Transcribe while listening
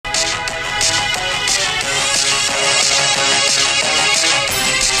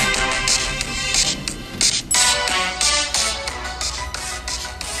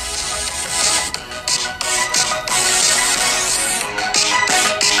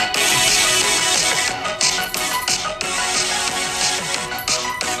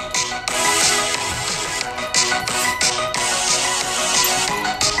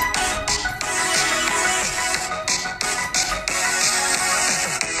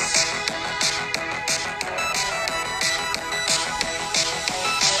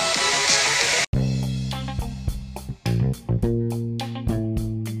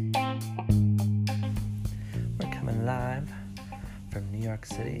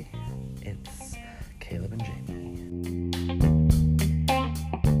Day. It's Caleb and Jamie.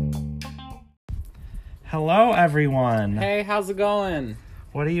 Hello, everyone. Hey, how's it going?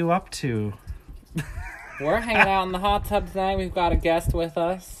 What are you up to? We're hanging out in the hot tub tonight. We've got a guest with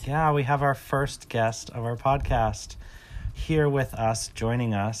us. Yeah, we have our first guest of our podcast here with us,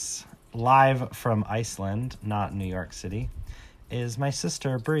 joining us live from Iceland, not New York City, is my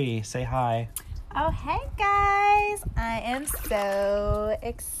sister, Bree. Say hi. Oh, hey guys! I am so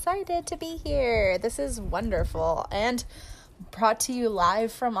excited to be here. This is wonderful. And brought to you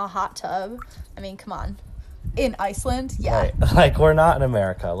live from a hot tub. I mean, come on. In Iceland? Yeah. Right. Like, we're not in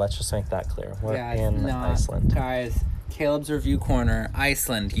America. Let's just make that clear. We're in Iceland. Guys, Caleb's Review Corner,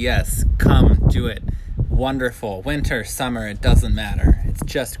 Iceland, yes. Come, do it. Wonderful. Winter, summer, it doesn't matter. It's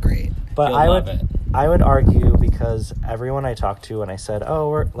just great. But I would argue, because everyone I talked to when I said, oh,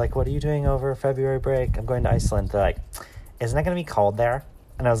 we're like, what are you doing over February break? I'm going to Iceland. They're like, isn't it going to be cold there?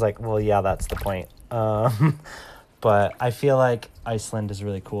 And I was like, well, yeah, that's the point. But I feel like Iceland is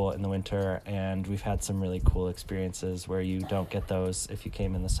really cool in the winter, and we've had some really cool experiences where you don't get those if you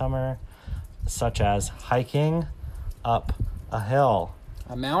came in the summer, such as hiking up a hill.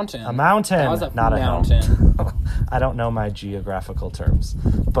 A mountain. A mountain. That was a not mountain. A hill. I don't know my geographical terms,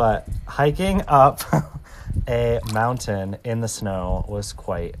 but hiking up a mountain in the snow was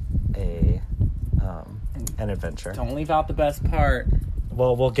quite an adventure. Don't leave out the best part.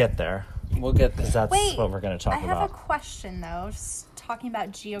 Well, we'll get there. We'll get there. Because that's what we're going to talk about. I have a question, though. Just talking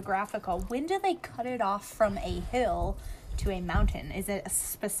about geographical. When do they cut it off from a hill to a mountain? Is it a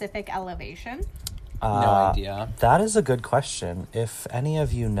specific elevation? No idea. That is a good question. If any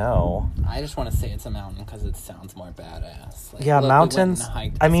of you know. I just want to say it's a mountain because it sounds more badass. Like, yeah, mountains.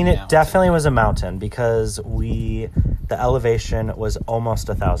 I mean, it definitely was a mountain because the elevation was almost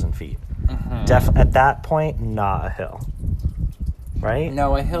 1,000 feet. Mm-hmm. At that point, not a hill. Right?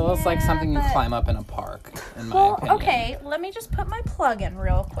 No, a hill is like something you climb up in a park, in my opinion. Okay, let me just put my plug in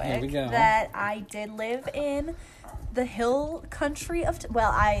real quick. Here we go. That I did live in the hill country of...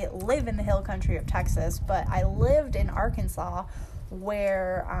 I live in the hill country of Texas, but I lived in Arkansas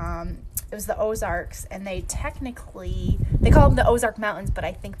where it was the Ozarks, and they call them the Ozark Mountains, but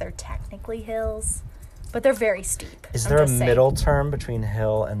I think they're technically hills. But they're very steep. Is there a middle term between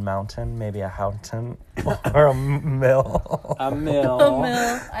hill and mountain? Maybe a hountain or a mill? A mill. A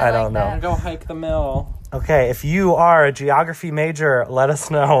mill. I don't know. Go hike the mill. Okay, if you are a geography major, let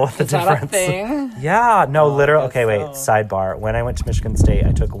us know what the difference. Is that a thing? Yeah, no, literally. Okay, wait. So. Sidebar. When I went to Michigan State,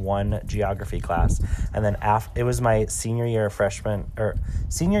 I took one geography class, and then it was my senior year fall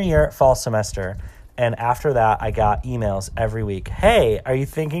semester. And after that, I got emails every week. Hey, are you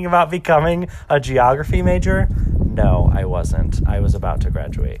thinking about becoming a geography major? No, I wasn't. I was about to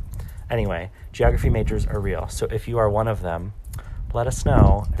graduate. Anyway, geography majors are real. So if you are one of them, let us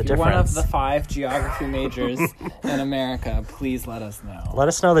know the difference. One of the 5 geography majors in America, please let us know. Let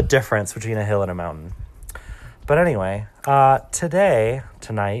us know the difference between a hill and a mountain. But anyway,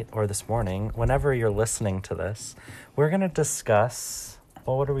 tonight, or this morning, whenever you're listening to this, we're going to discuss...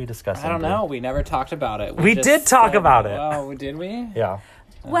 Well, what are we discussing? I don't know. We never talked about it. We did talk about it. Oh, did we? Yeah.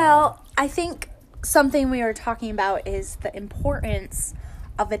 Well, I think something we were talking about is the importance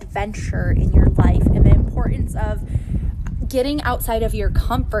of adventure in your life and the importance of getting outside of your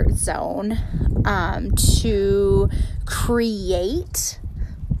comfort zone to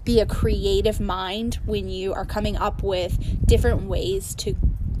be a creative mind when you are coming up with different ways to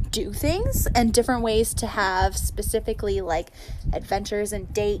do things and different ways to have specifically like adventures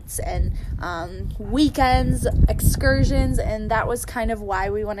and dates and weekends, excursions, and that was kind of why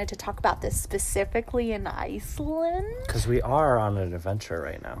we wanted to talk about this specifically in Iceland. Because we are on an adventure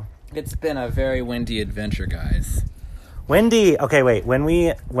right now. It's been a very windy adventure, guys. Windy! Okay, wait. When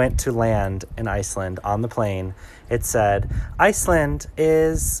we went to land in Iceland on the plane, it said, Iceland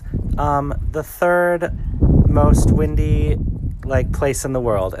is the third most windy place in the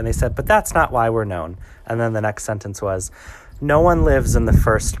world. And they said, but that's not why we're known. And then the next sentence was, no one lives in the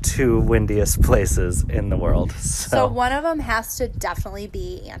first 2 windiest places in the world. So one of them has to definitely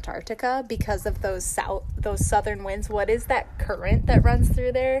be Antarctica because of those southern winds. What is that current that runs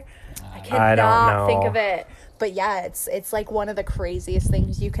through there? I cannot think of it. But yeah, it's like one of the craziest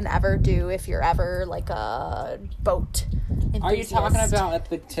things you can ever do if you're ever like a boat enthusiast. Are you talking about at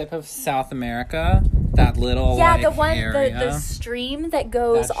the tip of South America? That little area? the stream that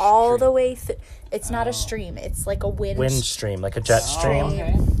goes all the way through. It's not a stream. It's like a wind stream, like a jet stream.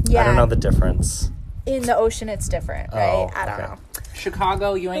 Okay. Yeah. I don't know the difference. In the ocean, it's different, right? I don't know.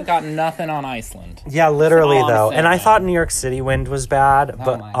 Chicago, you ain't got nothing on Iceland. Yeah, literally That's all I'm though. And I saying. thought New York City wind was bad,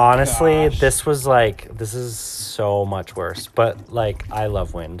 but my honestly, gosh. this is so much worse. But like, I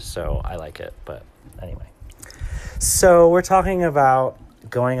love wind, so I like it. But anyway, so we're talking about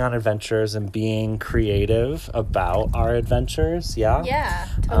going on adventures and being creative about our adventures. Yeah. Yeah,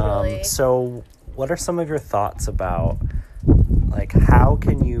 totally. So what are some of your thoughts about like how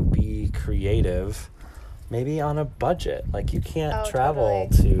can you be creative? Maybe on a budget. Like you can't travel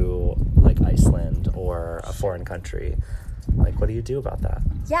to like Iceland or a foreign country. Like what do you do about that?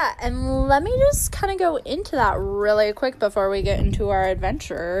 Yeah, and let me just kind of go into that really quick before we get into our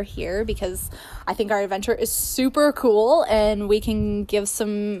adventure here, because I think our adventure is super cool and we can give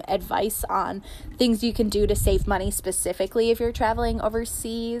some advice on things you can do to save money specifically if you're traveling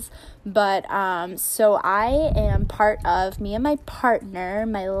overseas. But so I am part of, me and my partner,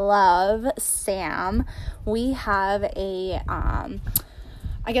 my love, Sam, we have a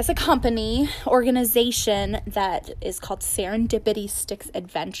a company, organization that is called Serendipity Sticks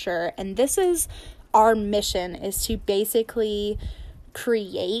Adventure. And this is our mission, is to basically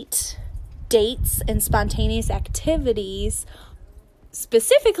create dates and spontaneous activities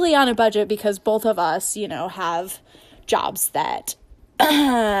specifically on a budget, because both of us, have jobs that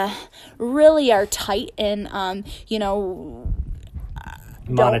really are tight and,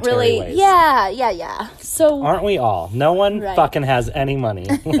 Monetary ways. Yeah. So Aren't we all? No one Right. fucking has any money.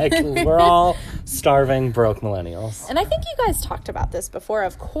 Like we're all starving broke millennials. and I think you guys talked about this before,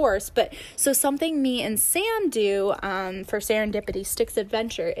 of course, but so something me and Sam do for Serendipity Sticks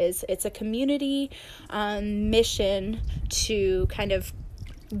Adventure is it's a community mission to kind of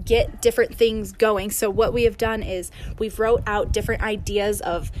get different things going. So what we have done is we've wrote out different ideas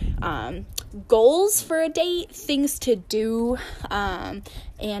of goals for a date, things to do,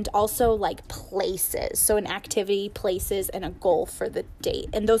 and also like places. So an activity, places, and a goal for the date.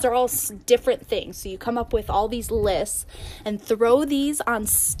 And those are all different things. So you come up with all these lists and throw these on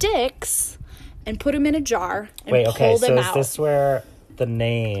sticks and put them in a jar and Wait, okay, pull so them is out. this where the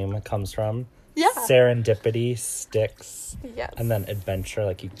name comes from? Yeah. Serendipity Sticks. Yes. And then adventure,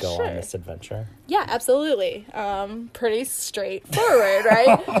 like you go Sure. on this adventure. Yeah, absolutely. Pretty straightforward,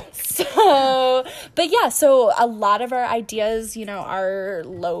 right? So a lot of our ideas, are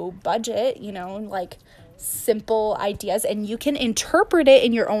low budget, like simple ideas, and you can interpret it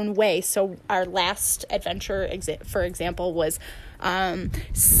in your own way. So our last adventure, for example, was,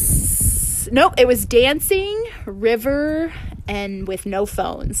 it was dancing, river, and with no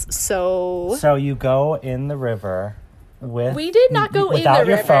phones. So you go in the river with We did not go in the without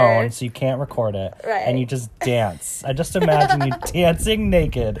your river. phone, so you can't record it. Right. And you just dance. I just imagine you dancing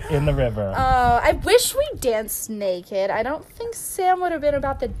naked in the river. I wish we danced naked. I don't think Sam would have been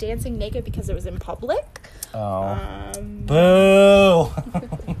about the dancing naked because it was in public. Boo!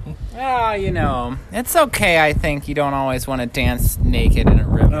 Oh, it's okay. I think you don't always want to dance naked in a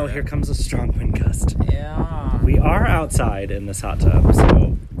river. Oh, here comes a strong wind gust. Yeah. We are outside in this hot tub,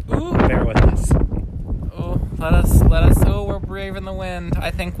 so bear with us. Oh, let us. Oh, we're braving the wind.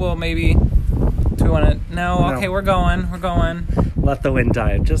 I think we'll maybe. Do we want to? No. Okay, we're going. Let the wind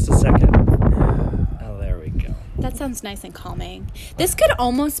die in just a second. Oh, there we go. That sounds nice and calming. This could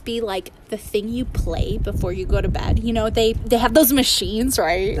almost be like the thing you play before you go to bed. They have those machines,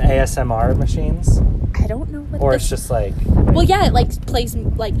 right? The ASMR machines? I don't know what. Or it's just like... Well, yeah, it like plays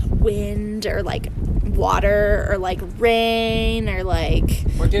like wind or like water or like rain or like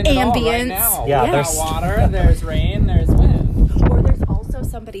We're doing it all right ambience. now. Yeah, There's there's- water. There's rain. There's wind. Or there's also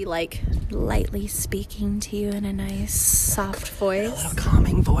somebody like lightly speaking to you in a nice soft voice. A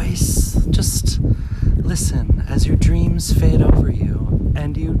calming voice. Just listen as your dreams fade over you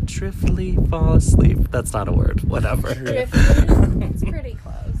and you driftly fall asleep. That's not a word. Whatever. It's pretty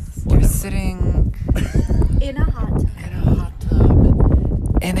close. You're sitting In a hot tub. in a hot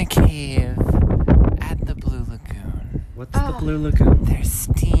tub in a cave at the Blue Lagoon. What's the Blue Lagoon? There's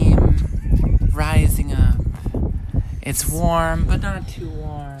steam rising up. It's warm, but not too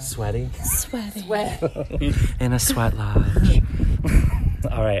warm. Sweaty? Sweaty. In a sweat lodge.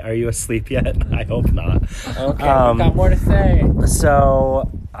 All right, are you asleep yet? I hope not. Okay, we've got more to say. So,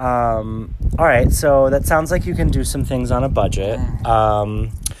 all right, so that sounds like you can do some things on a budget.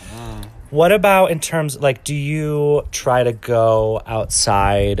 What about in terms, like, do you try to go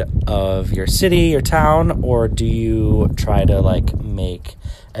outside of your city, your town, or do you try to, like, make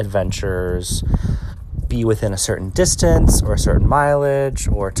adventures be within a certain distance or a certain mileage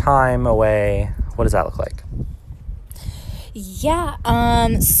or time away? What does that look like? Yeah,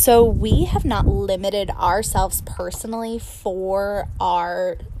 so we have not limited ourselves personally for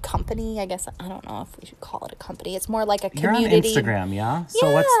our company. I guess I don't know if we should call it a company. It's more like a You're on community. Instagram, yeah?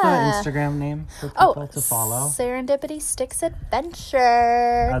 So what's the Instagram name for people to follow? Serendipity Sticks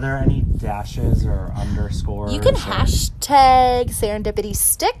Adventure. Are there any dashes or underscores? You can hashtag Serendipity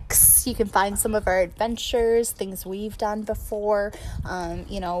Sticks. You can find some of our adventures, things we've done before.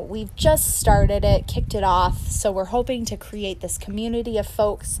 We've just started it, kicked it off. So we're hoping to create this community of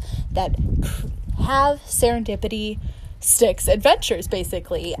folks that have Serendipity Sticks adventures,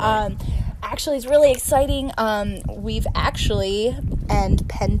 basically. Right. Actually, it's really exciting. We've actually, and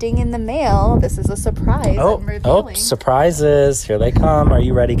pending in the mail, this is a surprise. I'm revealing. Surprises. Here they come. Are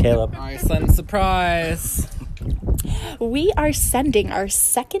you ready, Caleb? Iceland surprise. We are sending our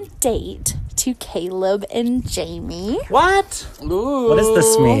second date to Caleb and Jamie. What? Ooh. What does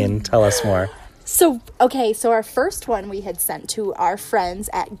this mean? Tell us more. So our first one we had sent to our friends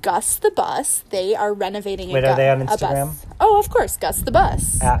at Gus the Bus. They are renovating Wait, are they on Instagram? bus. Oh, of course, Gus the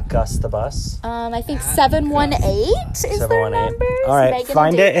Bus. At Gus the Bus. I think 718 is their numbers. All right, Megan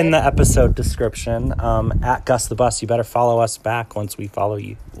find and it in David. the episode description. At Gus the Bus. You better follow us back once we follow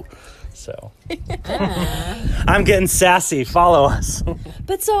you. So I'm getting sassy. Follow us.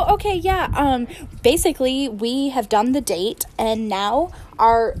 But so, basically we have done the date, and now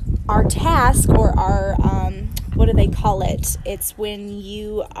our task, or our what do they call it? It's when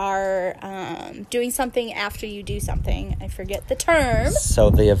you are doing something after you do something. I forget the term.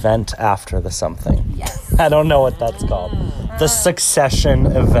 So the event after the something. Yes. I don't know what that's called. The succession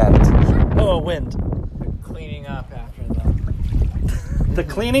event. Oh, wind. Cleaning up after the... The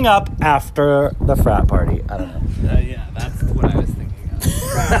cleaning up after the frat party. I don't know. yeah, that's what I was thinking of.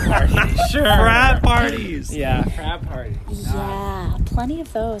 Frat party. Sure. Frat parties. Yeah, frat party. Yeah, plenty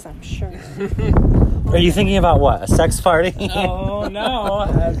of those, I'm sure. Are you thinking about what? A sex party? Oh, no.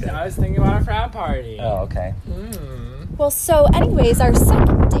 I was thinking about a frat party. Oh, okay. Well, so anyways, our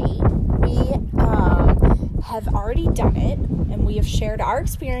second date, we have already done it, and we have shared our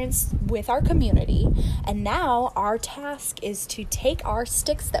experience with our community, and now our task is to take our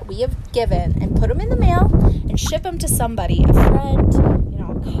sticks that we have given and put them in the mail and ship them to somebody, a friend,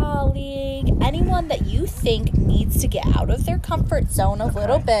 a colleague, anyone that you think needs to get out of their comfort zone a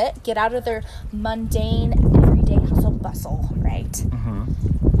little bit, get out of their mundane, everyday hustle bustle, right? Mm-hmm.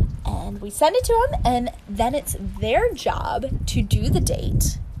 And we send it to them, and then it's their job to do the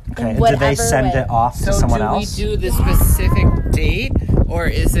date. Okay, and do they send it off to someone else? So do we do the specific date, or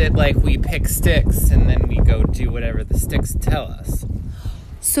is it like we pick sticks and then we go do whatever the sticks tell us?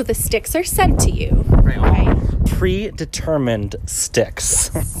 So the sticks are sent to you, Right. right? Predetermined sticks.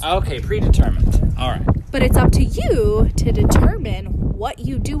 Okay, predetermined. All right. But it's up to you to determine what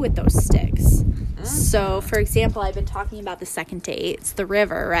you do with those sticks. So, for example, I've been talking about the second date. It's the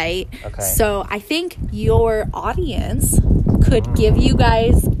river, right? Okay. So I think your audience could give you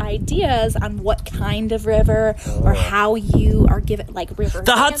guys ideas on what kind of river or how you are given, like river.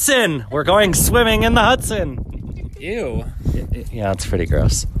 The Hudson! We're going swimming in the Hudson. Ew. Yeah, it's pretty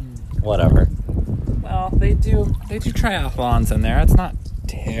gross. Whatever. Well, they do triathlons in there. It's not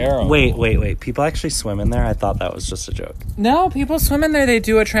terrible. Wait. People actually swim in there? I thought that was just a joke. No, people swim in there. They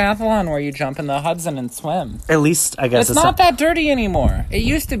do a triathlon where you jump in the Hudson and swim. At least, I guess It's not that dirty anymore. It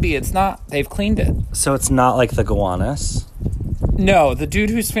used to be. It's not. They've cleaned it. So it's not like the Gowanus? No, the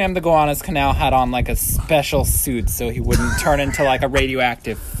dude who swam the Gowanus Canal had on like a special suit so he wouldn't turn into like a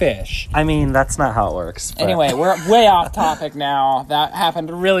radioactive fish. I mean, that's not how it works. But... Anyway, we're way off topic now. That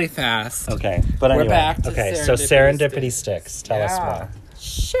happened really fast. Okay, but anyway. We're back to okay, so Serendipity Sticks. Tell us more.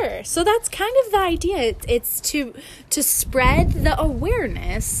 Sure. So that's kind of the idea. It's to spread the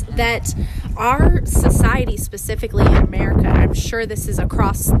awareness that our society, specifically in America, I'm sure this is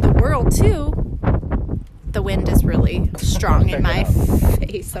across the world too. The wind is really strong in my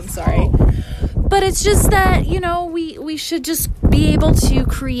face. I'm sorry. But it's just that, we should just be able to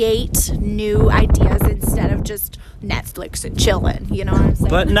create new ideas instead of just Netflix and chilling. You know what I'm saying?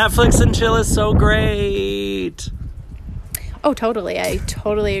 But Netflix and chill is so great. Oh, totally. I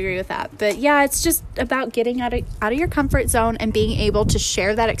totally agree with that. But yeah, it's just about getting out of your comfort zone and being able to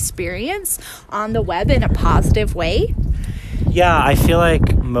share that experience on the web in a positive way. Yeah, I feel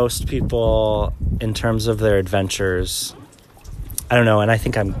like most people, in terms of their adventures, I don't know, and I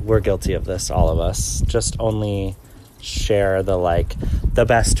think we're guilty of this, all of us, just only share the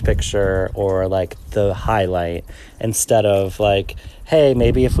best picture or like the highlight instead of like, hey,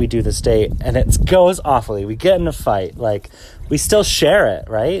 maybe if we do this date and it goes awfully, we get in a fight, like we still share it,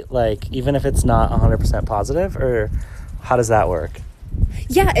 right? Like even if it's not 100% positive, or how does that work?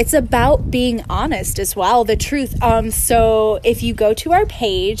 Yeah, it's about being honest as well, the truth. So if you go to our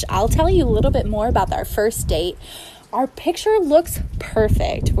page, I'll tell you a little bit more about our first date. our picture looks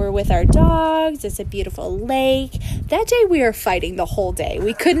perfect. We're with our dogs. It's a beautiful lake. That day we were fighting the whole day.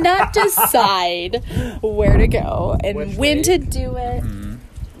 We could not decide where to go and when to do it. Mm-hmm.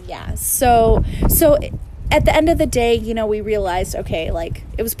 Yeah. So at the end of the day, you know, we realized, okay, like,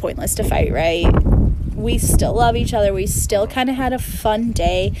 it was pointless to fight, right? We still love each other. We still kind of had a fun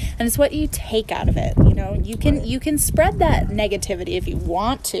day, and it's what you take out of it. You know, you can spread that negativity if you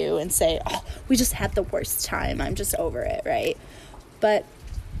want to and say, oh, we just had the worst time. I'm just over it, right? But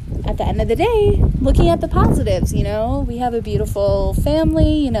at the end of the day, looking at the positives, you know, we have a beautiful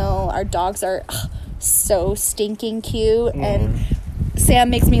family. You know, our dogs are so stinking cute, and Sam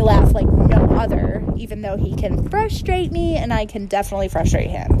makes me laugh like no other, even though he can frustrate me, and I can definitely frustrate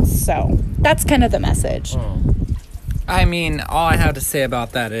him. So that's kind of the message. I mean, all I have to say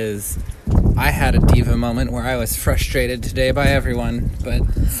about that is I had a diva moment where I was frustrated today by everyone, but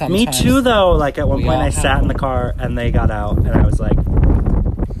sometimes... Me too, though. Like, at one point I sat in the car, and they got out, and I was like,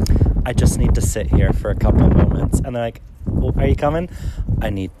 I just need to sit here for a couple moments. And they're like, well, are you coming? I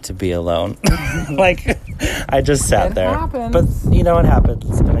need to be alone. Like, I just sat there. Happens. But you know what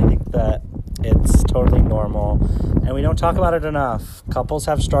happens, and I think that it's totally normal, and we don't talk about it enough. Couples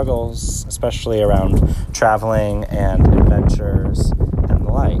have struggles, especially around traveling and adventures and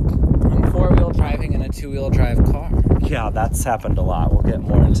the like. And four-wheel driving in a two-wheel drive car. Yeah, that's happened a lot. We'll get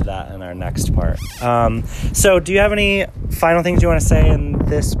more into that in our next part. So do you have any final things you want to say in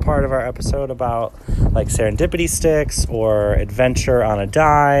this part of our episode about, like, serendipity sticks or adventure on a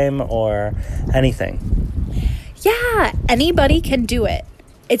dime or anything? Yeah, anybody can do it.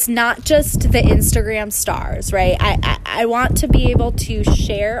 It's not just the Instagram stars, right? I want to be able to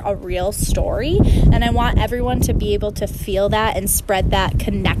share a real story, and I want everyone to be able to feel that and spread that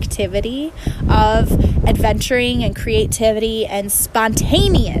connectivity of adventuring and creativity and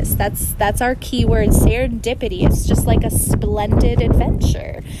spontaneous. That's our keyword, serendipity. It's just like a splendid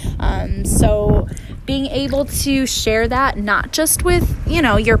adventure. So being able to share that not just with, you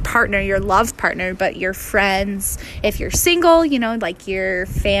know, your partner, your love partner, but your friends. If you're single, you know, like your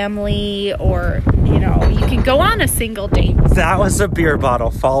family, or, you know, you can go on a single date. That was a beer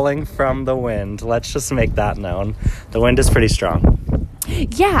bottle falling from the wind. Let's just make that known. The wind is pretty strong.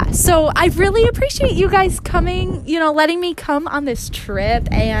 Yeah, so I really appreciate you guys coming, you know, letting me come on this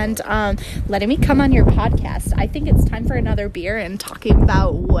trip and letting me come on your podcast. I think it's time for another beer and talking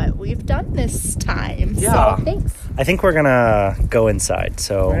about what we've done this time. Yeah. So, thanks. I think we're going to go inside,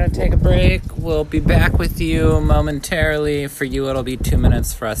 so... We're going to take a break. We'll be back with you momentarily. For you, it'll be 2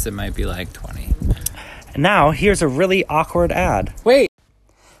 minutes. For us, it might be like 20. And now, here's a really awkward ad. Wait.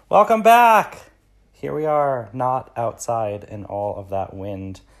 Welcome back! Here we are, not outside in all of that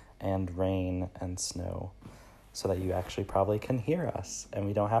wind and rain and snow, so that you actually probably can hear us and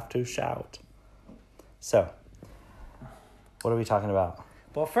we don't have to shout. So, what are we talking about?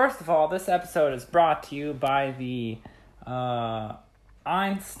 Well, first of all, this episode is brought to you by the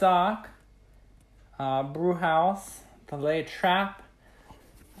Einstock Brewhouse, the Le Trap.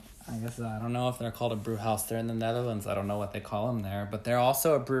 I guess I don't know if they're called a brew house. They're in the Netherlands. I don't know what they call them there, but they're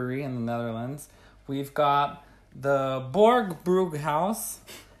also a brewery in the Netherlands. We've got the Borg Brughaus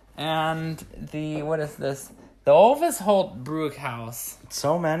and the, what is this? The Ovesholt Brughaus.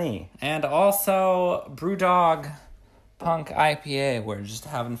 So many. And also Brewdog Punk IPA. We're just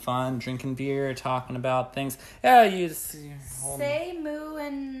having fun, drinking beer, talking about things. Yeah, you just... Say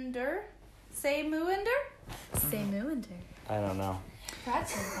Mooender? Say Mooender? Say Mooender. I don't know. Brought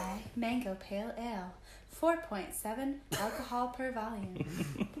to you by Mango Pale Ale. 4.7 alcohol per volume.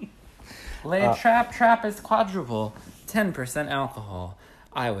 Le Trap is quadruple. 10% alcohol.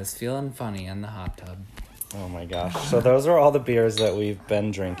 I was feeling funny in the hot tub. Oh my gosh. So those are all the beers that we've been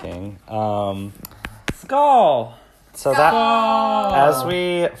drinking. Skull! So that, as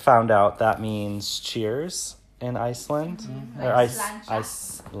we found out, that means cheers in Iceland. Mm-hmm. Or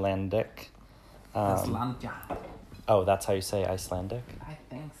Icelandic. Islandia. Oh, that's how you say Icelandic? I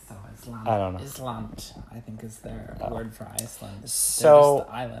think so. Island. I don't know. Island, I think, is their word for Iceland. So, just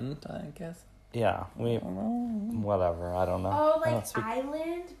the island, I guess. Yeah, whatever, I don't know. Oh, I don't like speak.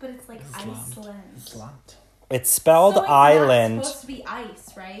 island, but it's like Iceland. Island. It's spelled So it's island. not supposed to be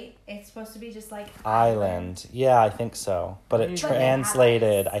ice, right? It's supposed to be just like Island. Yeah, I think so. But it But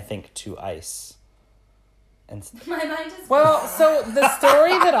translated, I think, to ice. And My mind is Well, so the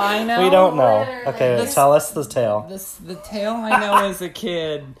story that I know... we don't know. literally. Okay, tell us the tale. The tale I know as a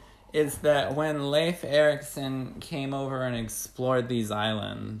kid is that when Leif Erikson came over and explored these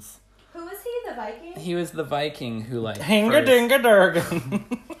islands... Who was he, the Viking? He was the Viking who, like... Hinga-dinga-durgan.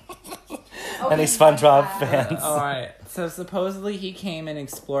 Any SpongeBob fans? All right. So supposedly he came and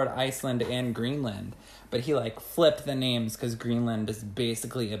explored Iceland and Greenland, but he like flipped the names because Greenland is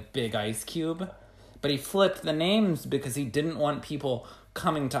basically a big ice cube. But he flipped the names because he didn't want people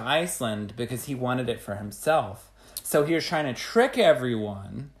coming to Iceland because he wanted it for himself. So he was trying to trick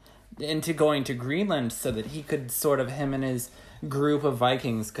everyone into going to Greenland so that he could sort of, him and his group of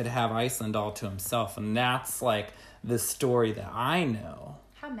Vikings could have Iceland all to himself. And that's like the story that I know.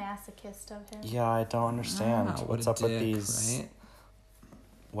 How masochist of him. Yeah, I don't understand. What What's a up with dick, these right?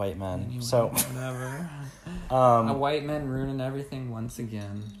 white men? Anyway, So, whatever. A white man ruining everything once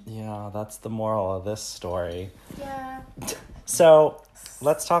again. yeah, that's the moral of this story. Yeah. So,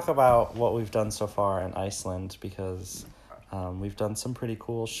 let's talk about what we've done so far in Iceland because we've done some pretty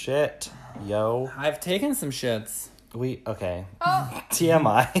cool shit. Yo. I've taken some shits. Okay. Oh.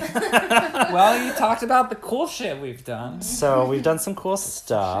 TMI. Well, you talked about the cool shit we've done. So, we've done some cool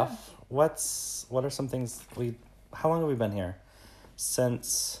stuff. What are some things how long have we been here?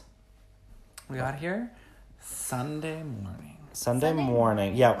 Since We got here Sunday morning. Sunday Sunday morning.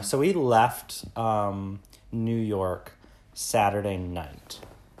 morning. Yeah, so we left New York Saturday night.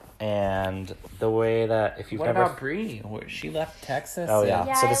 And the way that if you've What never about Bree? She left Texas. Oh, yeah.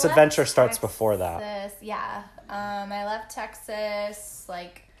 Yeah, So I this left adventure starts before that. Texas. Yeah. I left Texas,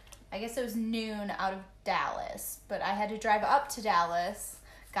 like, I guess it was noon out of Dallas. But I had to drive up to Dallas,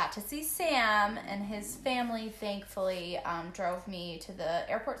 got to see Sam, and his family, thankfully, drove me to the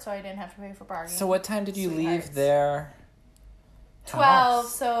airport so I didn't have to pay for parking. So what time did you Sweethearts. leave there? 12,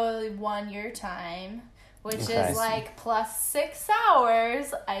 so 1 year time, which Okay. is like plus 6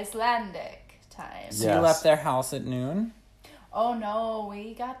 hours Icelandic time. So Yes. you left their house at noon? Oh no,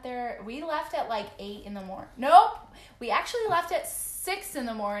 we left at like 8 in the morning. Nope, we actually left at 6 in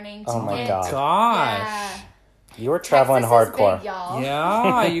the morning to Oh my get. God. Gosh. Yeah. You were traveling Texas is hardcore. big, y'all.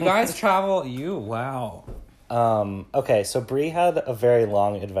 Yeah, you guys travel. Wow. Okay, so Bree had a very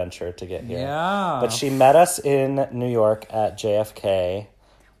long adventure to get here. Yeah. But she met us in New York at JFK.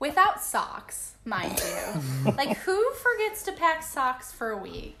 Without socks, mind you. Like, who forgets to pack socks for a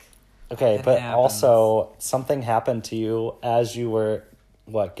week? Okay, It but happens. also something happened to you as you were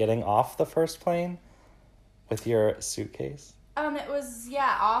getting off the first plane with your suitcase? It was,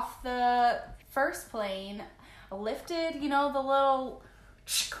 off the first plane, lifted, the little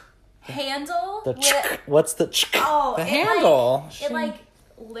handle. What's the Oh, The it, handle. It like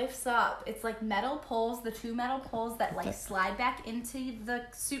lifts up. It's like metal poles, the 2 metal poles that like slide back into the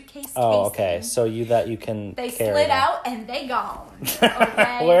suitcase Oh, casing. okay. So you can They carry slid them. out and they gone.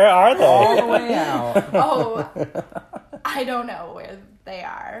 Okay. Where are they? All the way out. Oh, I don't know where they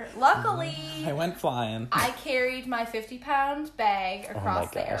are. Luckily, I went flying. I carried my 50-pound bag across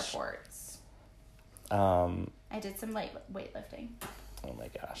the gosh. airports. Um, I did some weightlifting. oh my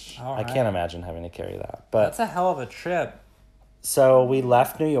gosh. All I right. can't imagine having to carry that. But That's a hell of a trip. so we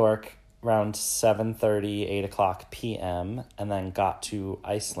left New York around 7:30, 8 o'clock p.m. and then got to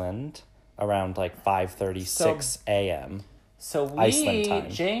Iceland around like 5:36 a.m. So Iceland time.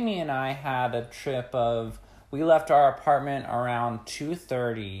 Jamie and I had a trip of, we left our apartment around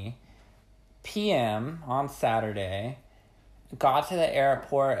 2:30 p.m. on Saturday, got to the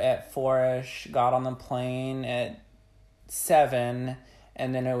airport at 4-ish, got on the plane at 7,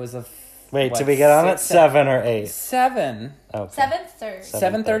 and then it was Wait, did we get on at 7 or 8? 7. Okay.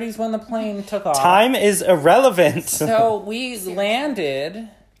 7:30. 7:30 is when the plane took off. Time is irrelevant. So we landed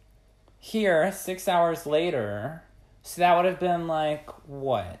here 6 hours later. So that would have been like,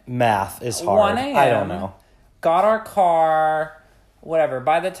 what? Math is hard. 1 a.m. I don't know. Got our car, whatever.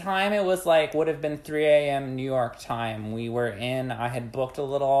 By the time it was like, would have been 3 a.m. New York time, I had booked a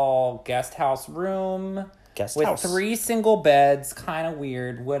little guest house room Guest with house. 3 single beds. Kind of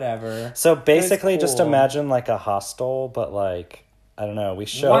weird, whatever. So basically, just cool. imagine like a hostel, but like I don't know. We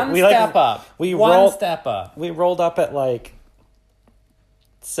One step up. We One rolled. step up. We rolled up at like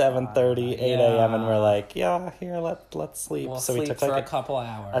 7:30, 8 a.m. and we're yeah. like, yeah, here let's sleep. We'll So sleep we took for like a couple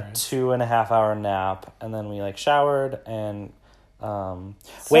hours. a 2.5 hour nap, and then we like showered and So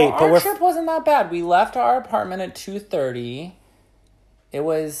wait, our but we're trip wasn't that bad. We left our apartment at 2:30. It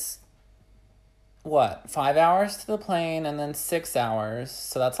was what, 5 hours to the plane and then 6 hours.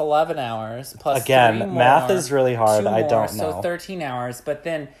 So that's 11 hours plus Again, 3 more, math is really hard. 2 I more, don't so know. 13 hours. But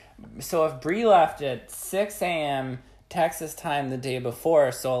then, so if Bree left at 6 a.m. Texas time the day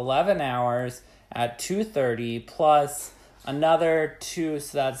before, so 11 hours at 2:30 plus another 2,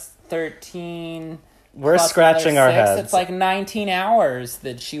 so that's 13. we're plus scratching another our 6. heads. It's like 19 hours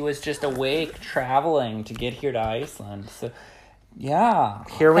that she was just awake traveling to get here to Iceland. So, yeah.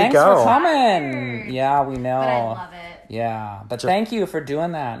 Here we Thanks go. for coming. Yeah, we know. But I love it. Yeah, but thank you for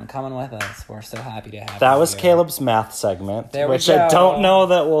doing that and coming with us. We're so happy to have you. That was here. Caleb's math segment, There we which I go. don't know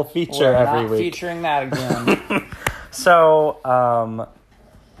that we'll feature We're every not week. featuring that again. So,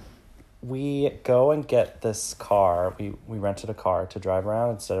 we go and get this car. We rented a car to drive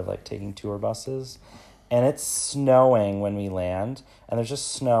around instead of like taking tour buses. And it's snowing when we land, and there's just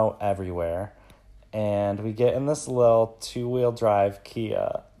snow everywhere. And we get in this little 2-wheel drive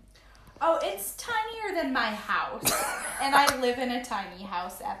Kia. Oh, it's tinier than my house. And I live in a tiny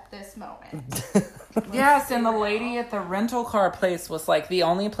house at this moment. Yes, and the lady at the rental car place was like, the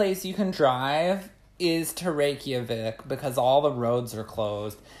only place you can drive is to Reykjavik because all the roads are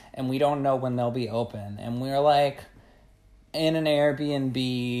closed and we don't know when they'll be open. And we're like in an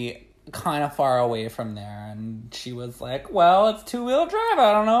Airbnb kind of far away from there. And she was like, well, it's 2-wheel drive.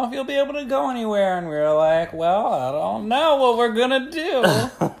 I don't know if you'll be able to go anywhere. And we were like, well, I don't know what we're going to do.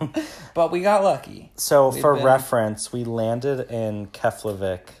 But we got lucky. So, We've for been- reference, we landed in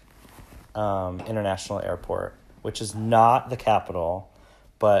Keflavik International Airport, which is not the capital,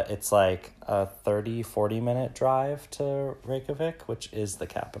 but it's like a 40 minute drive to Reykjavik, which is the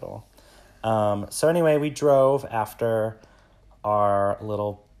capital. So anyway, we drove after our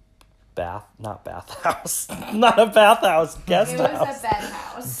little not a bathhouse, guest It was house. a bed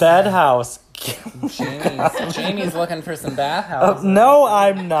house. Bed house. Jamie's looking for some bathhouses. No,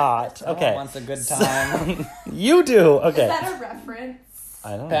 I'm not. Someone Okay. wants a good time. You do. Okay. Is that a reference?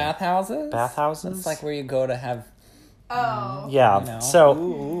 I don't know. Bathhouses? Bathhouses? It's like where you go to have, Oh. Yeah. you know. So,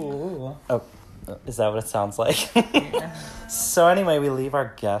 Ooh. oh, is that what it sounds like? So anyway, we leave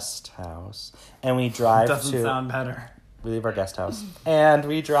our guest house and we drive better. We leave our guest house and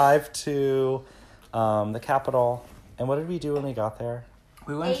we drive to the capital. And what did we do when we got there?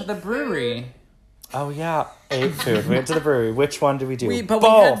 We went to the Ate brewery. Oh yeah, ate food. We went to the brewery. Which one did we do? We had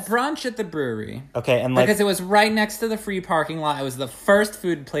Both. brunch at the brewery. Okay, and like Because it was right next to the free parking lot. It was the first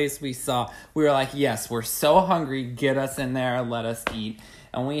food place we saw. We were like, yes, we're so hungry. Get us in there. Let us eat.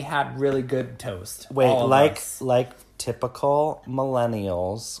 And we had really good toast. wait, all of like us. typical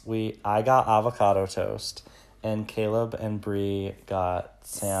millennials, I got avocado toast, and Caleb and Bree got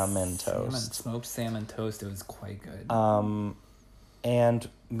salmon toast. Smoked salmon toast. It was quite good. And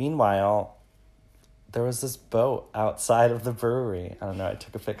meanwhile, there was this boat outside of the brewery. I don't know. I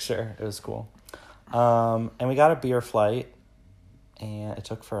took a picture. It was cool. And we got a beer flight, and it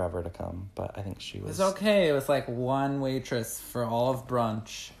took forever to come. But I think she It was. was okay. It was like one waitress for all of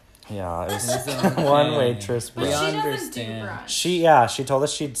brunch. Yeah, it was okay. one waitress. We But Brunch. she doesn't do understand. brunch. She told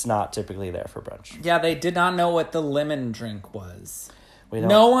us she's not typically there for brunch. Yeah, they did not know what the lemon drink was. We don't.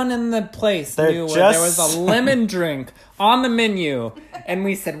 No one in the place They're knew where there was just- a lemon drink on the menu. And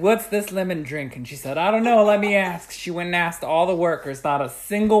we said, what's this lemon drink? And she said, I don't know, let me ask. She went and asked all the workers. Not a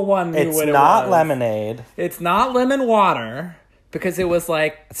single one knew It's what it not was. lemonade. It's not lemon water. Because it was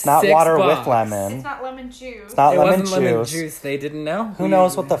like It's not $6. water with lemon. It's not lemon juice. It's not It lemon wasn't lemon juice. juice. They didn't know. Who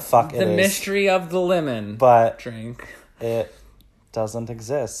knows what the fuck it The is? mystery of the lemon But drink. it doesn't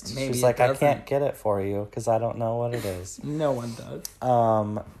exist. Maybe She's it like, I doesn't. can't get it for you because I don't know what it is. No one does.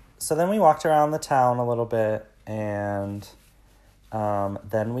 So then we walked around the town a little bit, and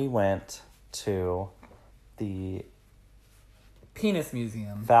then we went to the Penis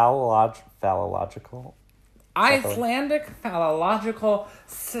Museum. Phallological. Icelandic Phallological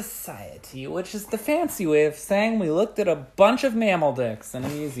Society, which is the fancy way of saying we looked at a bunch of mammal dicks in a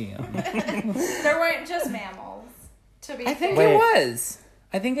museum. There weren't just mammals, to be I think fair. it was.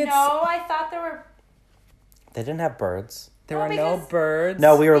 I think it's... No, I thought there were... They didn't have birds. There No, were no because- birds.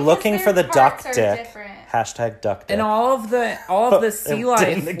 No, we were Because looking their for the duck parts are dick. different. Hashtag duck dick. And all of the sea It life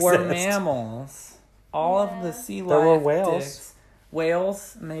didn't were exist. mammals. All of the sea life. There were whales. dicks.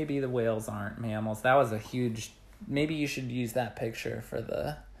 Whales? Maybe the whales aren't mammals. That was a huge... Maybe you should use that picture for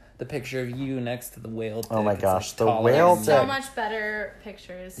the picture of you next to the whale dick. Oh my It's, gosh, like, the taller whale than So dick. much better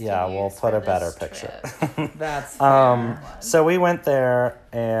pictures to Yeah, we'll use put for a better this picture. trip. That's fair. So we went there,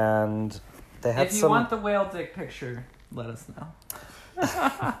 and they had If you some. want the whale dick picture, let us know.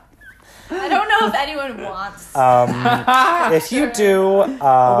 I don't know if anyone wants. If you do,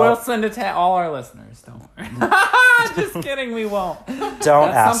 We'll send it to all our listeners. Don't worry. Just kidding. We won't. don't That's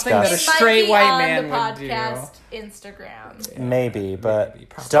ask something that us. It might straight be white on man the would do. podcast Instagram. Maybe, but Maybe,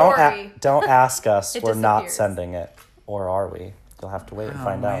 probably. don't Story. don't ask us. It We're not disappears. sending it, or are we? You'll have to wait and Oh,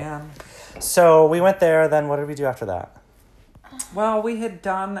 find out. man. So we went there. Then what did we do after that? Well, we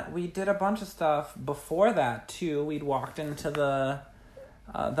did a bunch of stuff before that too. We'd walked into the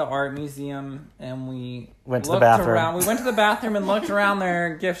art museum and we Went to the looked bathroom. around. We went to the bathroom and looked around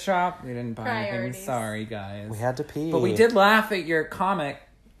their gift shop. We didn't buy anything. Priorities. Sorry, guys. We had to pee. But we did laugh at your comic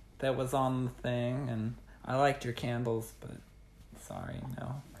that was on the thing, and I liked your candles, but sorry,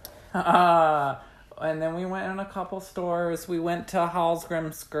 no. And then we went in a couple stores. We went to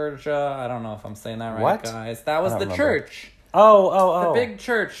Hallgrímskirkja. I don't know if I'm saying that right, What? guys. That was I the don't remember. church. Oh. The big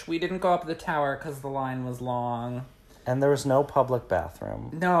church. We didn't go up the tower because the line was long. And there was no public bathroom.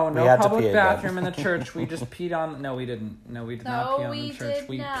 No We had to public pee again. bathroom in the church. We just peed on... No, we didn't. No, we did not pee on the church.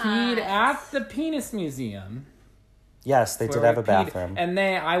 We peed at the Penis Museum. Yes, they did where have we a peed. bathroom. And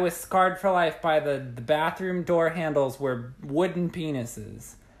I was scarred for life by the bathroom door handles were wooden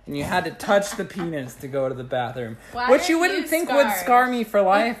penises. And you had to touch the penis to go to the bathroom. Why Which are you wouldn't you think would scarred? scar me for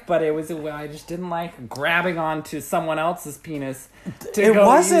life, but I just didn't like grabbing onto someone else's penis to It go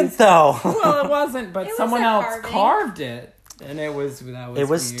wasn't, use. though. Well, it wasn't, but It was someone a else carving. carved it. And it was It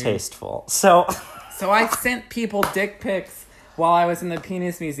was weird. tasteful. So, So I sent people dick pics while I was in the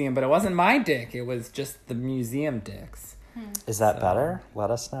Penis Museum, but it wasn't my dick. It was just the museum dicks. is that better?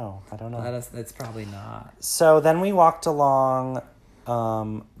 Let us know. I don't know. That's probably not. So then we walked along,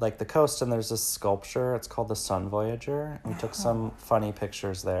 like the coast, and there's this sculpture. It's called the Sun Voyager. We took some funny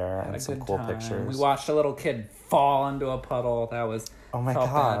pictures there Had a and some good cool time. pictures. We watched a little kid fall into a puddle. That was Oh my felt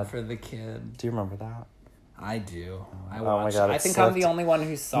God. bad for the kid. Do you remember that? I do. I Oh my watched. God, I it think I'm the slipped. only one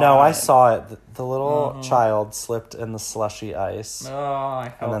who saw. No, it. I saw it. The little child slipped in the slushy ice. Oh,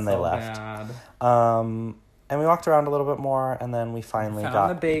 I felt then they so left. bad. And we walked around a little bit more, and then we finally Found got...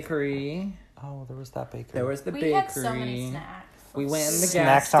 the bakery. Oh, there was that bakery. There was the We bakery. had so many snacks. We went in the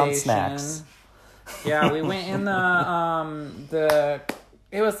gas Snacked on station. snacks. Yeah, we went in the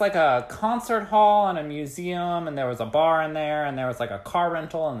it was like a concert hall and a museum, and there was a bar in there, and there was like a car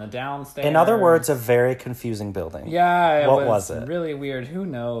rental in the downstairs. In other words, a very confusing building. Yeah, What was it? really weird. Who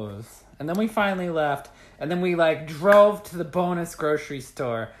knows? And then we finally left, and then we drove to the bonus grocery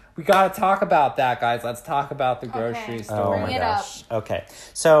store. We gotta talk about that, guys. Let's talk about the grocery Okay. store. Oh Bring my it gosh. Okay.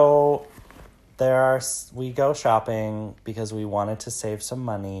 So we go shopping because we wanted to save some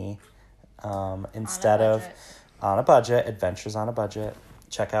money instead of budget. on a budget, adventures on a budget.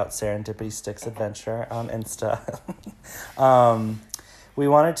 Check out Serendipity Sticks Adventure on Insta. We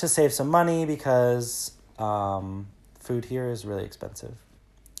wanted to save some money because food here is really expensive.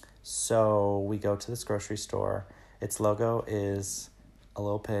 So we go to this grocery store. Its logo is a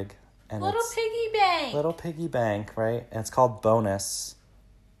little pig. And Little it's piggy bank. Little Piggy Bank, right? And it's called Bonus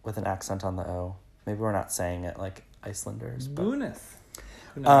with an accent on the O. Maybe we're not saying it like Icelanders. But... Bonus.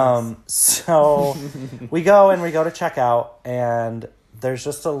 Who knows? So we go to check out, and there's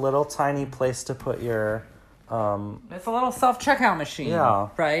just a little tiny place to put your It's a little self-checkout machine. Yeah.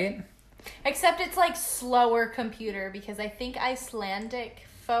 Right? Except it's slower computer because I think Icelandic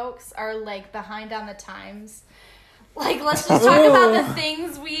folks are behind on the times. Let's just talk about the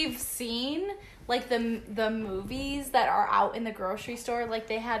things we've seen. The movies that are out in the grocery store.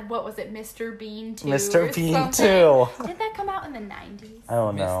 They had, what was it, Mr. Bean 2? Mr. Bean something? 2. Did that come out in the 90s? I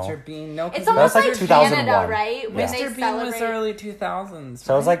don't know. Mr. Bean. No, 'cause It's almost like like 2001. Canada, right? When Yeah. they Mr. Bean celebrate. was early 2000s.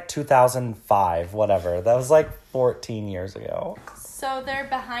 So it was right? 2005, whatever. That was 14 years ago. So they're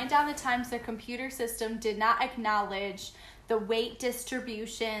behind on the times. Their computer system did not acknowledge the weight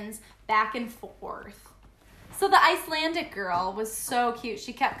distributions back and forth. So the Icelandic girl was so cute.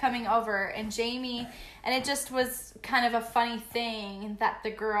 She kept coming over, and Jamie, and it just was kind of a funny thing that the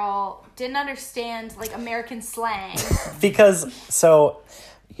girl didn't understand American slang. Because,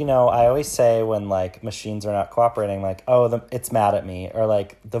 I always say when machines are not cooperating, it's mad at me, or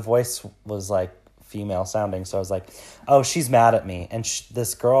the voice was female sounding, so I was like, oh, she's mad at me. And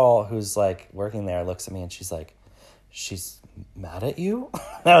this girl who's working there looks at me and she's like, she's mad at you?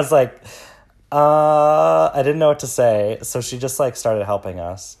 And I was like, I didn't know what to say. So she just started helping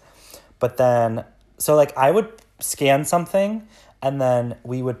us. But then, so I would scan something and then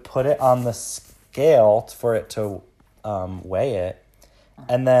we would put it on the scale for it to weigh it.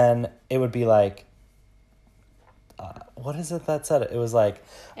 And then it would be what is it that said it? It was Error.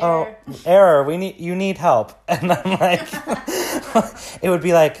 oh, error. You need help. And I'm it would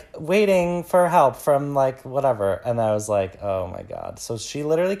be waiting for help from whatever. And I was oh my God. So she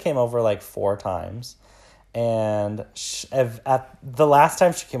literally came over 4 times. And at the last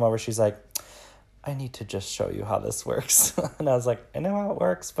time she came over, she's I need to just show you how this works. And I was I know how it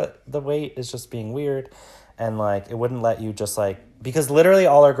works, but the weight is just being weird. And it wouldn't let you just because literally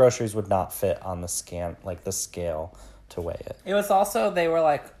all our groceries would not fit on the scan, the scale to weigh it. It was also, they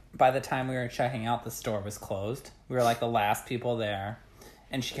were by the time we were checking out, the store was closed. We were the last people there.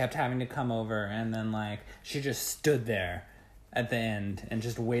 And she kept having to come over, and then she just stood there at the end and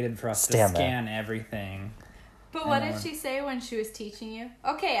just waited for us to scan everything. But what did she say when she was teaching you?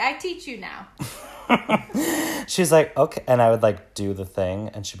 Okay, I teach you now. She's okay. And I would do the thing,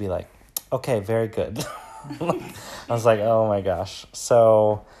 and she'd be okay, very good. I was like, oh my gosh.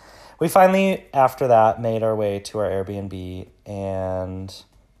 So we finally, after that, made our way to our Airbnb, and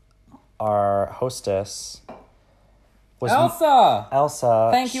our hostess was Elsa.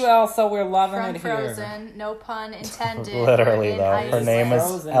 Thank you, Elsa. We're loving From it here. Frozen, no pun intended. Literally, in though. Her Iceland. name is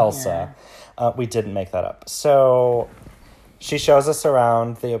Frozen Elsa. We didn't make that up. So she shows us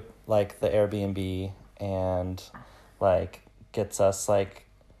around the Airbnb and like gets us like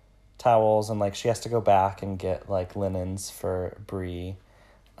towels, and like she has to go back and get like linens for Bree.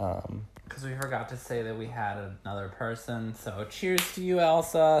 Because we forgot to say that we had another person. So cheers to you,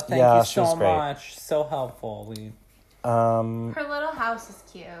 Elsa. Thank Yeah, you she was so great. much. So helpful. Her little house is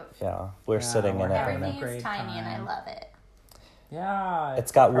cute. Yeah, we're sitting we're in it right Everything now. Great is tiny, and I time. love it. Yeah.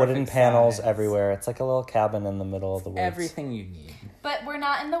 It's got the wooden perfect panels size. everywhere. It's like a little cabin in the middle of the woods. Everything you need. But we're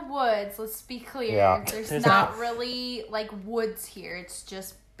not in the woods. Let's be clear. Yeah. There's There's not not- really like woods here. It's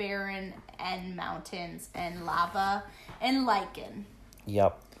just barren and mountains and lava and lichen.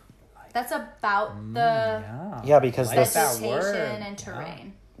 Yep. That's about the Yeah, because Like this that vegetation word. and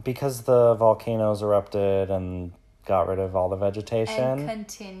terrain. because the volcanoes erupted and got rid of all the vegetation And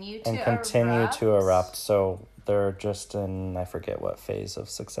continue to to erupt. So they're just in, I forget what phase of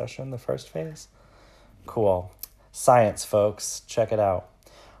succession, the first phase. Cool. Science, folks. Check it out.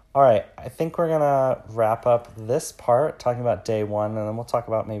 All right, I think we're going to wrap up this part talking about day 1, and then we'll talk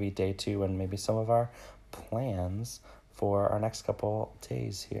about maybe day 2 and maybe some of our plans for our next couple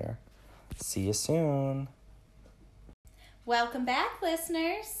days here. See you soon. Welcome back,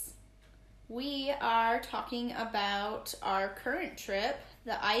 listeners. We are talking about our current trip,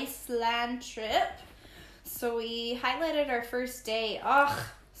 the Iceland trip. So we highlighted our first day.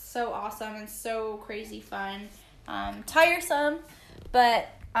 So awesome and so crazy fun. Tiresome, but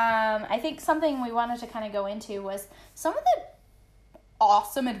I think something we wanted to kind of go into was some of the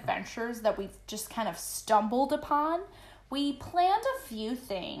awesome adventures that we've just kind of stumbled upon. We planned a few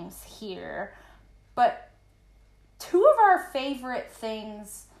things here, but two of our favorite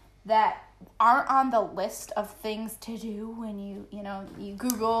things that aren't on the list of things to do when you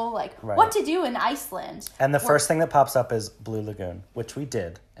Google like Right. what to do in Iceland. And the first thing that pops up is Blue Lagoon, which we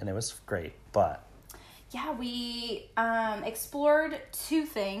did, and it was great, but Yeah, we explored two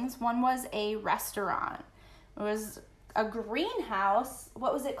things. One was a restaurant. It was a greenhouse.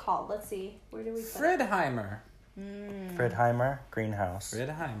 What was it called? Let's see. Where do we put it? Fridheimer. Friedheimer Greenhouse.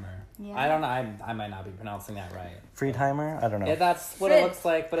 Fridheimer. Yeah. I don't know. I might not be pronouncing that right. Friedheimer? I don't know. Yeah, that's what it looks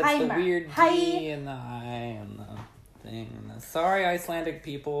like, but it's the Fridheimer. weird Hi. D and the I and the thing. Sorry, Icelandic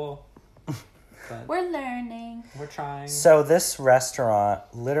people. But We're learning. we're trying. So this restaurant,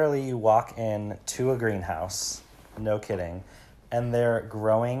 literally you walk in to a greenhouse, no kidding, and they're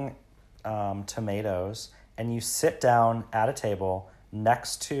growing tomatoes, and you sit down at a table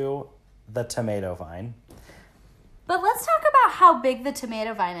next to the tomato vine. But let's talk about how big the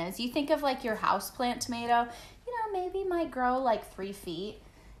tomato vine is. You think of like your houseplant tomato, maybe might grow like 3 feet.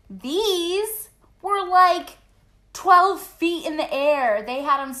 These were like 12 feet in the air. They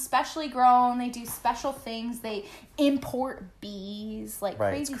had them specially grown. They do special things. They import bees, like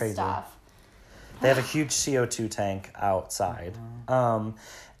Right, it's crazy stuff. They have a huge CO2 tank outside.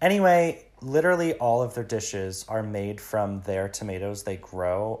 Anyway, literally all of their dishes are made from their tomatoes they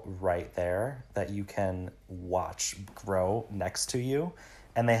grow right there that you can watch grow next to you.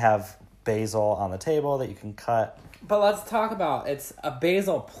 And they have basil on the table that you can cut. But let's talk about it's a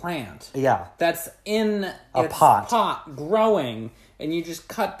basil plant Yeah. that's in A its pot. growing, and you just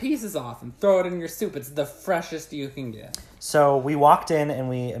cut pieces off and throw it in your soup. It's the freshest you can get. So we walked in and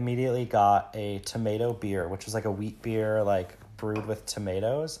we immediately got a tomato beer, which was like a wheat beer, like brewed with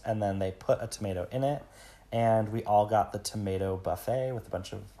tomatoes. And then they put a tomato in it. And we all got the tomato buffet with a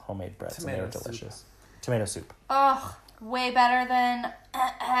bunch of homemade breads. And they were Tomato soup. delicious. Tomato soup. Oh, way better than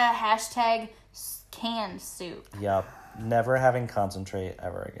hashtag canned soup. Yep. Never having concentrate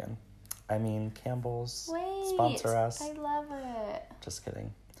ever again. I mean, Campbell's Wait, sponsor us. I love it. Just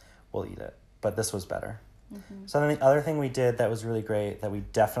kidding. We'll eat it. But this was better. Mm-hmm. So then the other thing we did that was really great that we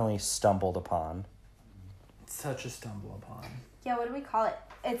definitely stumbled upon. Such a stumble upon. Yeah, what do we call it?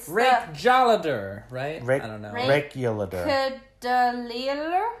 It's Rick Jollider, right? I don't know. Regulator.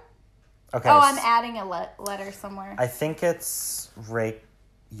 Kedalil. Okay. Oh, I'm adding a letter somewhere. I think it's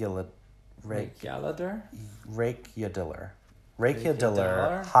Reykjadiller. Jollider? Reykjadiller.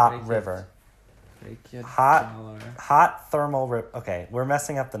 Hot Reykjavik. river. Reykjavik. Hot thermal river. Okay, we're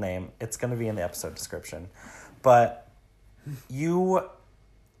messing up the name. It's going to be in the episode description. But you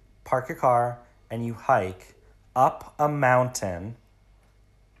park your car and you hike up a mountain.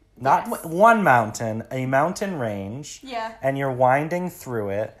 Not Yes. one mountain, a mountain range. Yeah. And you're winding through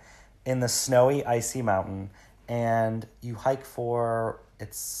it. in the snowy, icy mountain, and you hike for,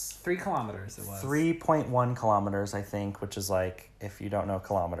 it's 3 kilometers it was. 3.1 kilometers, I think, which is like, if you don't know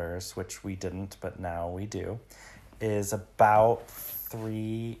kilometers, which we didn't, but now we do, is about it's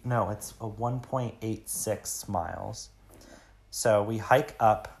a 1.86 miles. So we hike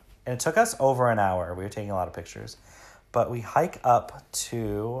up, and it took us over an hour. We were taking a lot of pictures, but we hike up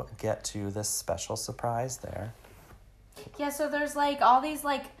to get to this special surprise there. Yeah, so there's like all these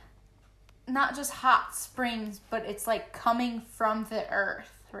like not just hot springs, but it's like coming from the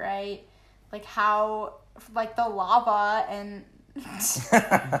earth, right? Like how like the lava and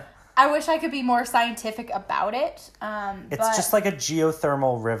I wish I could be more scientific about it. It's just like a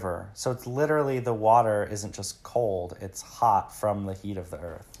geothermal river. So it's literally the water isn't just cold, it's hot from the heat of the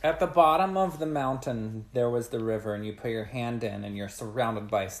earth. At the bottom of the mountain, there was the river, and you put your hand in, and you're surrounded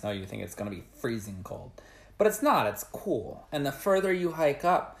by snow. You think it's going to be freezing cold. But it's not. It's cool. And the further you hike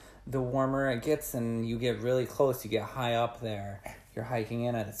up, the warmer it gets, and you get really close. You get high up there. You're hiking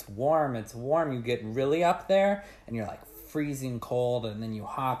in, and it's warm. It's warm. You get really up there, and you're like freezing cold, and then you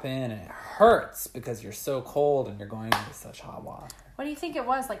hop in, and it hurts because you're so cold, and you're going into such hot water. What do you think it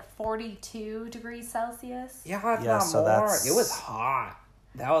was? Like 42 degrees Celsius? Yeah, if Yeah, not so more. that's- It was hot.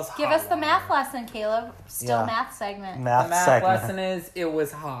 That was hot. Give us the water. math lesson, Caleb. Still Yeah. math segment. The Math math segment. lesson is it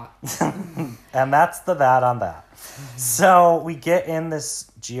was hot. And that's the that on that. So we get in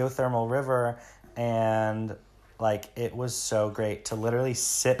this geothermal river, and like it was so great to literally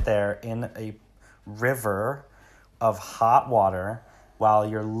sit there in a river of hot water while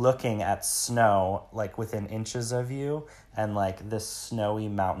you're looking at snow like within inches of you, and like this snowy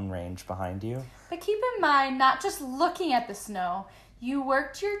mountain range behind you. But keep in mind, not just looking at the snow, you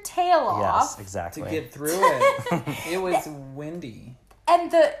worked your tail Yes, off. exactly. To get through it. It was windy.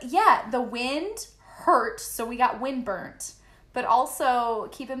 And the wind hurt, so we got wind burnt. But also,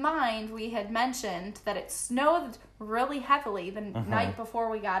 keep in mind, we had mentioned that it snowed really heavily the night before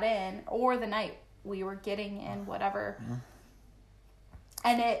we got in, or the night we were getting in, whatever.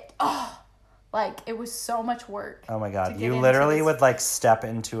 And it was so much work. Oh my to God. get You into literally this. would like step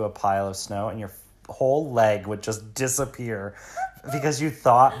into a pile of snow and your whole leg would just disappear because you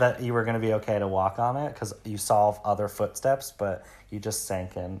thought that you were going to be okay to walk on it because you saw other footsteps, but you just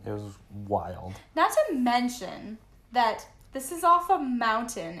sank in. It was wild. Not to mention that this is off a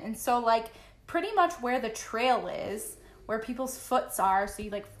mountain, and so like pretty much where the trail is, where people's foots are, so you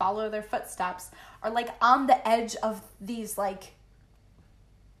like follow their footsteps, are like on the edge of these like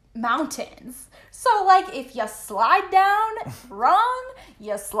mountains. So like if you slide down wrong,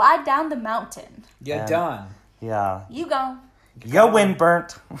 you slide down the mountain. You're And- done. Yeah. You go. Yo, wind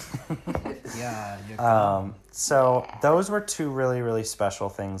burnt. Yeah, you're done. So those were two really, really special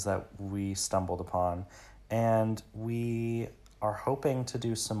things that we stumbled upon. And we are hoping to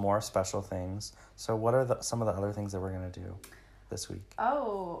do some more special things. So what are some of the other things that we're going to do this week?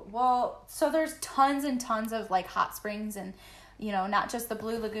 Oh, well, so there's tons and tons of like hot springs, and not just the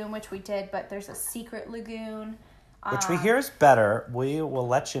Blue Lagoon, which we did, but there's a secret lagoon. Which we hear is better. We will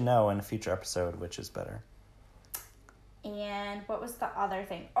let you know in a future episode which is better. And what was the other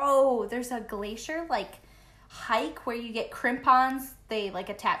thing? Oh, there's a glacier like hike where you get crampons. They like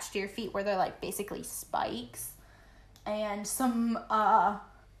attach to your feet where they're like basically spikes. And some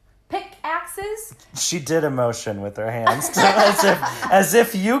pickaxes. She did a motion with her hands as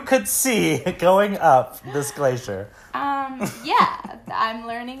if you could see going up this glacier. Yeah, I'm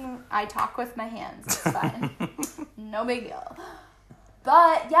learning. I talk with my hands. It's fine. No big deal.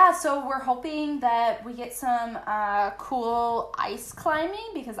 But yeah, so we're hoping that we get some cool ice climbing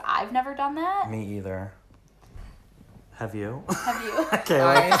because I've never done that. Me either. Have you? Have you? Okay.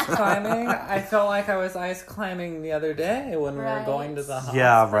 Ice climbing? I felt like I was ice climbing the other day when we were Right. going to the hot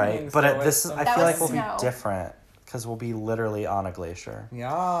Yeah, springs, right. But so this it's is, I That feel was like will snow. be different because we'll be literally on a glacier.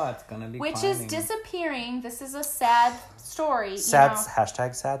 Yeah, it's gonna be Which climbing. is disappearing. This is a sad story. Sad, You know?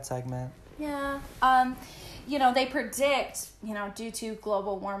 hashtag sad segment. Yeah. They predict, due to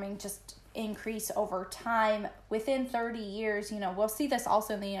global warming just increase over time within 30 years, we'll see this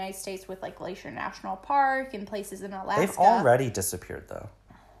also in the United States with like Glacier National Park and places in Alaska. They've already disappeared though.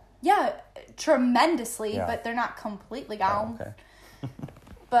 Yeah, tremendously, Yeah. but they're not completely Oh, gone. okay.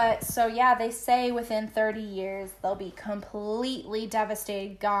 But so yeah, they say within 30 years they'll be completely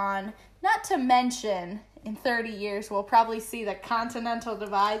devastated, gone. Not to mention in 30 years we'll probably see the continental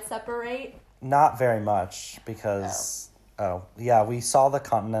divide separate. Not very much because we saw the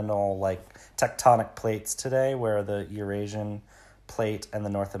continental like tectonic plates today where the Eurasian plate and the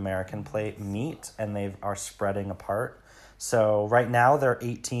North American plate meet and they are spreading apart. So right now they're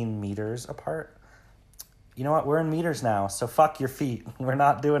 18 meters apart. you know what? We're in meters now, so fuck your feet. We're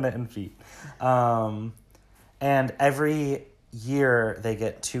not doing it in feet. And every year they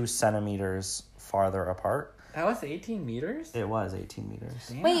get 2 centimeters farther apart. That was 18 meters? It was 18 meters.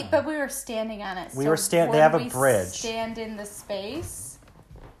 Damn. Wait, but we were standing on it. We were they have a bridge. Stand in the space?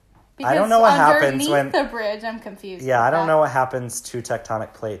 I don't know what happens underneath when the bridge. I'm confused. Yeah, with I don't that. know what happens to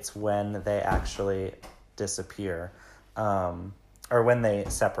tectonic plates when they actually disappear, or when they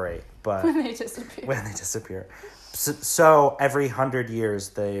separate. But When they disappear. when they disappear, so every 100 years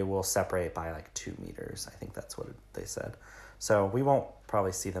they will separate by like 2 meters. I think that's what they said. So we won't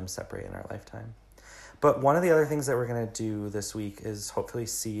probably see them separate in our lifetime. But one of the other things that we're gonna do this week is hopefully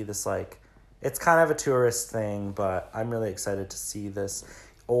see this, like, it's kind of a tourist thing, but I'm really excited to see this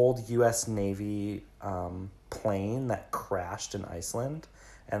old U.S. Navy plane that crashed in Iceland,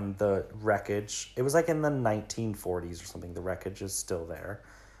 and the wreckage, it was like in the 1940s or something. The wreckage is still there.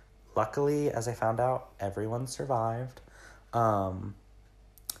 Luckily, as I found out, everyone survived.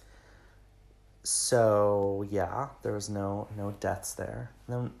 So yeah, there was no deaths there.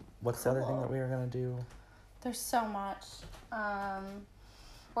 And then what's the other thing that we were gonna do? There's so much.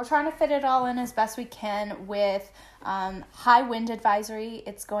 We're trying to fit it all in as best we can with high wind advisory.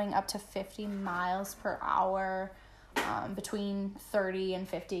 It's going up to 50 miles per hour, between 30 and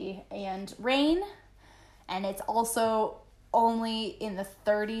 50, and rain. And it's also only in the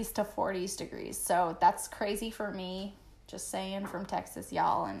 30s to 40s degrees. So that's crazy for me. Just saying, from Texas,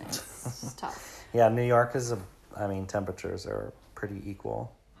 y'all, and it's tough. Yeah, New York is temperatures are pretty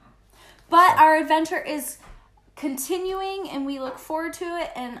equal. But our adventure is continuing, and we look forward to it.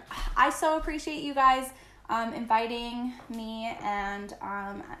 And I so appreciate you guys inviting me, and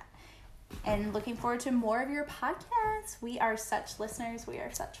looking forward to more of your podcasts. We are such listeners. We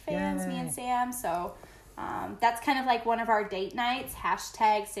are such fans, me and Sam. So that's kind of like one of our date nights.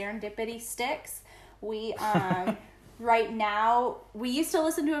 #serendipity sticks. We right now, we used to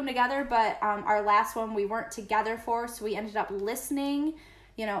listen to them together, but our last one we weren't together for, so we ended up listening,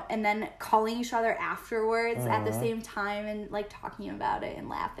 and then calling each other afterwards at the same time, and like talking about it and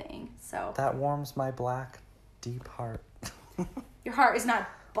laughing. So that warms my black, deep heart. Your heart is not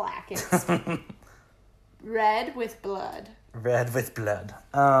black, it's red with blood. Red with blood.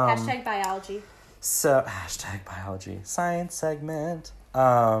 #biology. So, #biology. Science segment.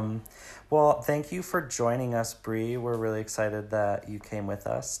 Well, thank you for joining us, Bree. We're really excited that you came with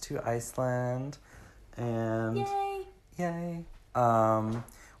us to Iceland. And yay.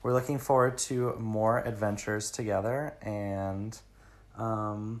 We're looking forward to more adventures together. And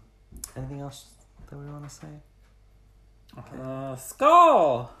anything else that we want to say?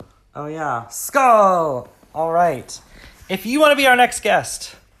 Skull! Oh, yeah. Skull! All right. If you want to be our next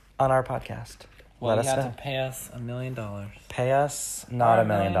guest on our podcast, Well, let you us have know. to pay us $1 million. Pay us not $1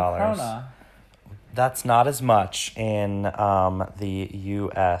 million. Krona. That's not as much in the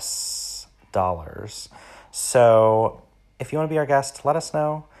US dollars. So if you want to be our guest, let us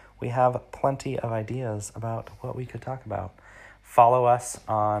know. We have plenty of ideas about what we could talk about. Follow us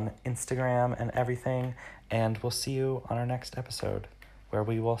on Instagram and everything, and we'll see you on our next episode, where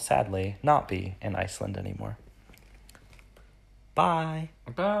we will sadly not be in Iceland anymore. Bye.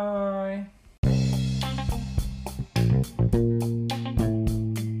 Bye.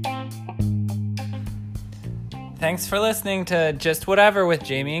 Thanks for listening to Just Whatever with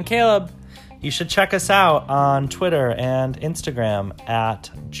Jamie and Caleb. You should check us out on Twitter and Instagram at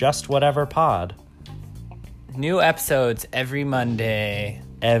JustWhateverPod. New episodes every Monday.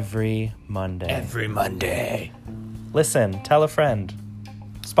 Every Monday. Every Monday. Listen, tell a friend.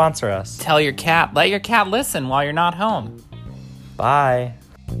 Sponsor us. Tell your cat, let your cat listen while you're not home. Bye.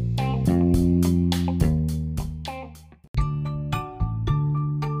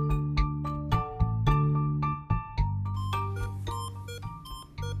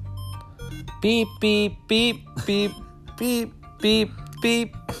 Beep, beep, beep, beep, beep, beep, beep,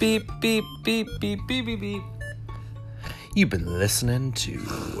 beep, beep, beep, beep, beep, beep, beep. You've been listening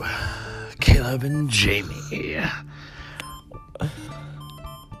to Caleb and Jamie.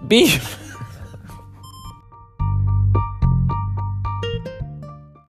 Beep.